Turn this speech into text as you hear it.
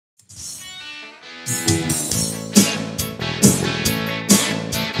Hello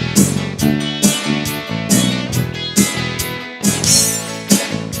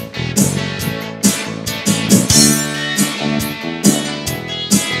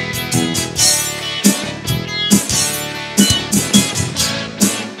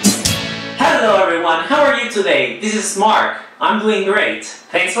everyone, how are you today? This is Marc. I'm doing great.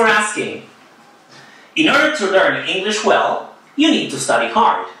 Thanks for asking. In order to learn English well, you need to study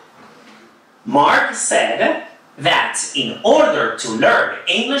hard. Marc said that in order to learn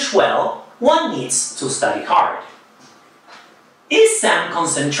English well, one needs to study hard. Is Sam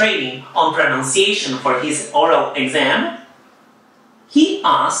concentrating on pronunciation for his oral exam? He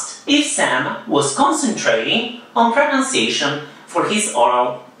asked if Sam was concentrating on pronunciation for his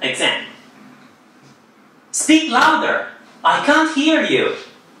oral exam. Speak louder! I can't hear you!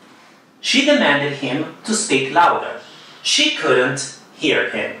 She demanded him to speak louder. She couldn't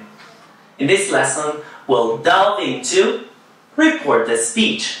hear him. In this lesson, we'll delve into reported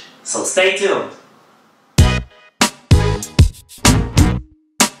speech, so stay tuned.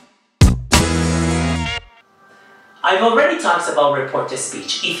 I've already talked about reported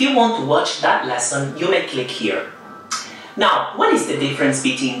speech. If you want to watch that lesson, you may click here. Now, what is the difference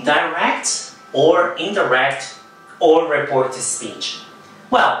between direct or indirect or reported speech?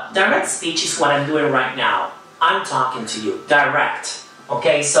 Well, direct speech is what I'm doing right now. I'm talking to you, direct.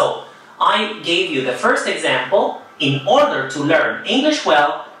 Okay, so I gave you the first example. In order to learn English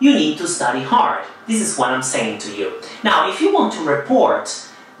well, you need to study hard. This is what I'm saying to you. Now, if you want to report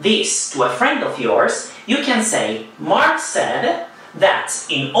this to a friend of yours, you can say, Marc said that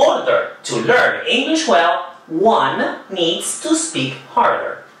in order to learn English well, one needs to speak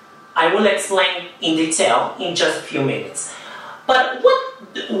harder. I will explain in detail in just a few minutes. But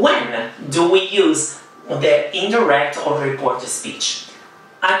when do we use the indirect or reported speech?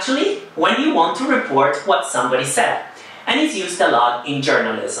 Actually, when you want to report what somebody said. And it's used a lot in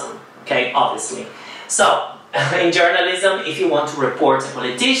journalism, okay, obviously. So, in journalism, if you want to report a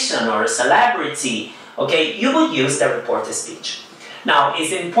politician or a celebrity, okay, you would use the reported speech. Now,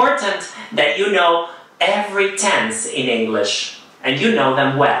 it's important that you know every tense in English, and you know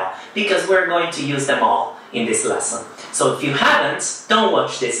them well, because we're going to use them all in this lesson. So if you haven't, don't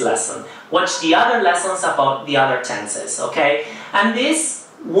watch this lesson. Watch the other lessons about the other tenses, okay? And this,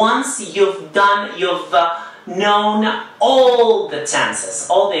 once you've known all the tenses,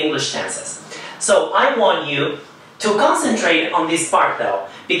 all the English tenses. So I want you to concentrate on this part though,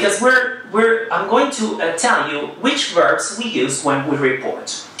 because I'm going to tell you which verbs we use when we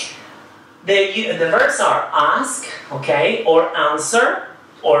report. The verbs are ask, okay, or answer,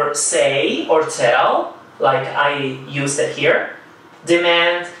 or say, or tell, like I used it here.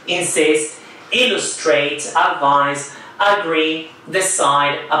 Demand, insist, illustrate, advise, agree,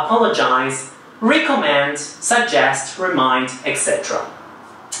 decide, apologize, recommend, suggest, remind, etc.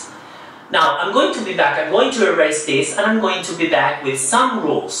 Now, I'm going to be back. I'm going to erase this, and I'm going to be back with some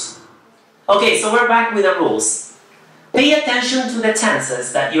rules. Okay, so we're back with the rules. Pay attention to the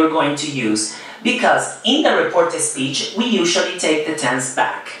tenses that you're going to use, because in the reported speech, we usually take the tense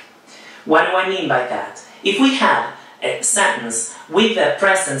back. What do I mean by that? If we have a sentence with the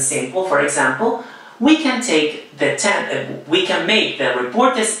present simple, for example, we can make the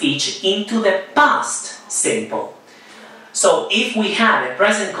reported speech into the past simple. So if we have a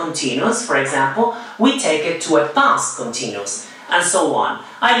present continuous, for example, we take it to a past continuous, and so on.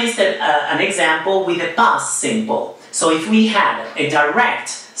 I listed an example with a past simple. So if we had a direct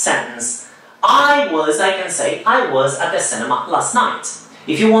sentence, I can say, I was at the cinema last night.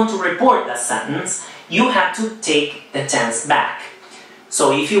 If you want to report that sentence, you have to take the tense back.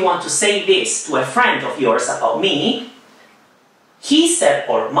 So if you want to say this to a friend of yours about me, he said,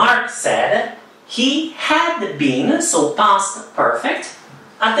 or Marc said, he had been, so past perfect,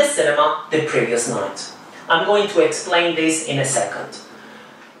 at the cinema the previous night. I'm going to explain this in a second.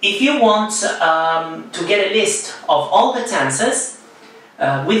 If you want to get a list of all the tenses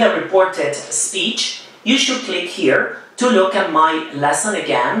with a reported speech, you should click here to look at my lesson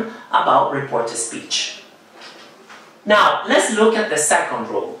again about reported speech. Now, let's look at the second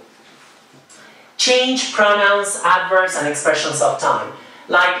rule. Change pronouns, adverbs, and expressions of time,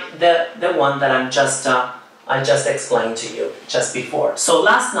 like the one that I just explained to you just before. So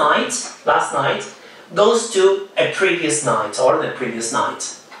last night goes to a previous night or the previous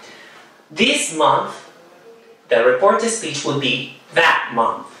night. This month, the reported speech will be that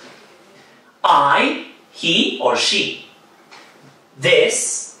month. I, he or she.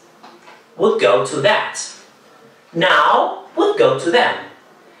 This would go to that. Now would go to them.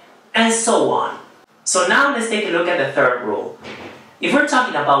 And so on. So now let's take a look at the third rule. If we're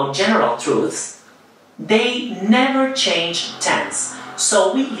talking about general truths, they never change tense.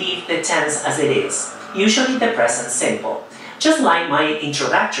 So we leave the tense as it is, usually the present simple. Just like my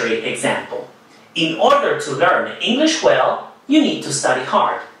introductory example. In order to learn English well, you need to study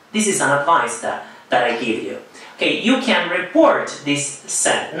hard. This is an advice that I give you. Okay, you can report this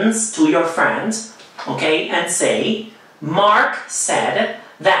sentence to your friend, okay, and say, Mark said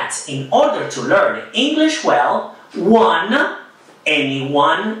that in order to learn English well,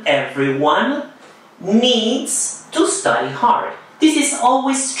 anyone, everyone needs to study hard. This is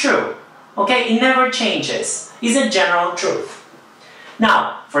always true, okay, it never changes. It's a general truth.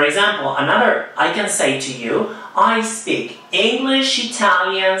 Now, for example, I can say to you, I speak English,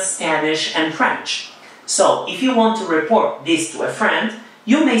 Italian, Spanish, and French. So, if you want to report this to a friend,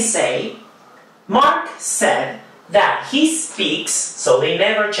 you may say, Mark said that he speaks, so they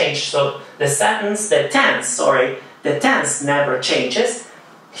never change, so the tense never changes.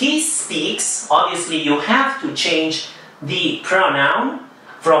 He speaks, obviously you have to change the pronoun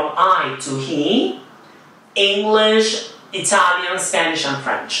from I to he, English, Italian, Spanish, and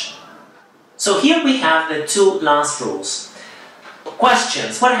French. So here we have the two last rules.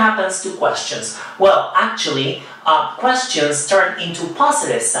 Questions. What happens to questions? Well, actually, questions turn into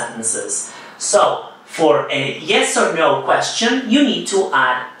positive sentences. So, for a yes or no question, you need to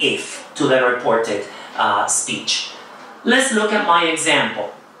add if to the reported speech. Let's look at my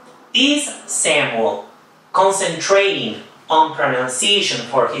example. Is Samuel concentrating on pronunciation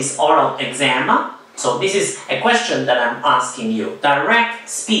for his oral exam? So this is a question that I'm asking you. Direct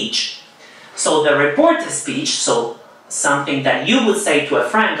speech. So the reported speech, so something that you would say to a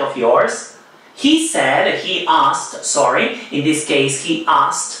friend of yours, in this case he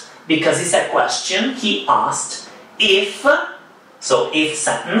asked, because it's a question, he asked if, so if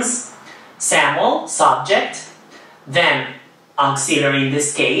sentence, Samuel, subject, then auxiliary in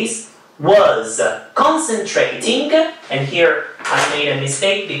this case, was concentrating, and here I made a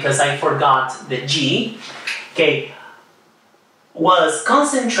mistake because I forgot the G, okay, was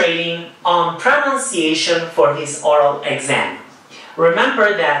concentrating on pronunciation for his oral exam.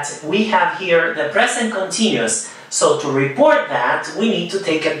 Remember that we have here the present continuous, so to report that we need to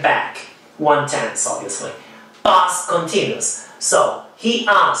take it back, one tense obviously. Past continuous, so he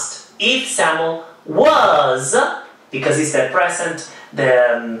asked if Samuel was, because it's the present,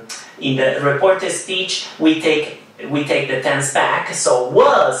 in the reported speech we take the tense back, so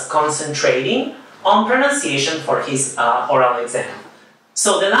was concentrating on pronunciation for his oral exam.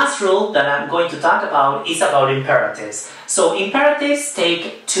 So the last rule that I'm going to talk about is about imperatives. So imperatives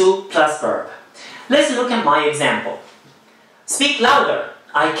take to plus verb. Let's look at my example. Speak louder.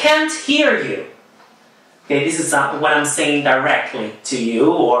 I can't hear you. Okay, this is what I'm saying directly to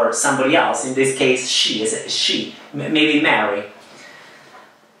you or somebody else. In this case, she, maybe Mary.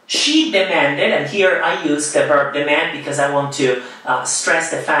 She demanded, and here I use the verb demand because I want to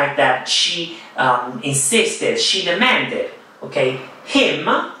stress the fact that she insisted, she demanded, okay, him,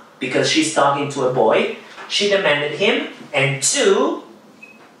 because she's talking to a boy, she demanded him, and to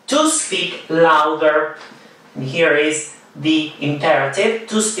speak louder. And here is the imperative,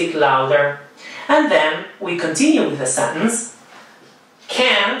 to speak louder. And then we continue with the sentence.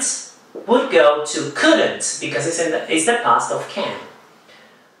 Can't would go to couldn't, because it's the past of can.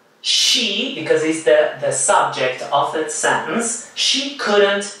 She, because it's the subject of that sentence, she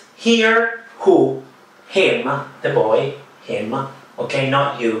couldn't hear who? Him, the boy, him. Okay,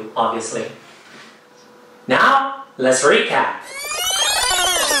 not you, obviously. Now, let's recap.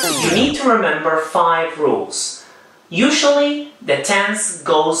 You need to remember 5 rules. Usually, the tense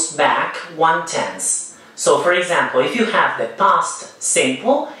goes back one tense. So, for example, if you have the past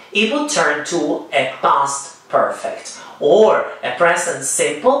simple, it will turn to a past perfect. Or a present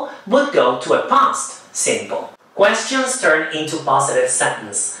simple would go to a past simple. Questions turn into positive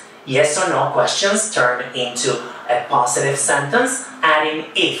sentence. Yes or no questions turn into a positive sentence, adding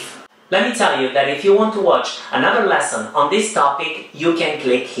if. Let me tell you that if you want to watch another lesson on this topic, you can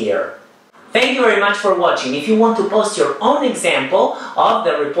click here. Thank you very much for watching. If you want to post your own example of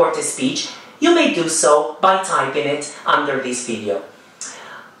the reported speech, you may do so by typing it under this video.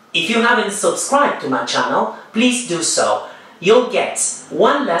 If you haven't subscribed to my channel, please do so. You'll get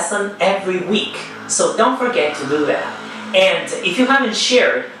one lesson every week, so don't forget to do that. And if you haven't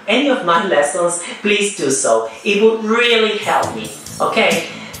shared any of my lessons, please do so. It would really help me. Okay?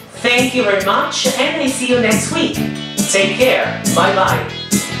 Thank you very much, and I see you next week. Take care.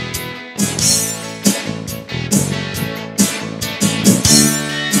 Bye-bye.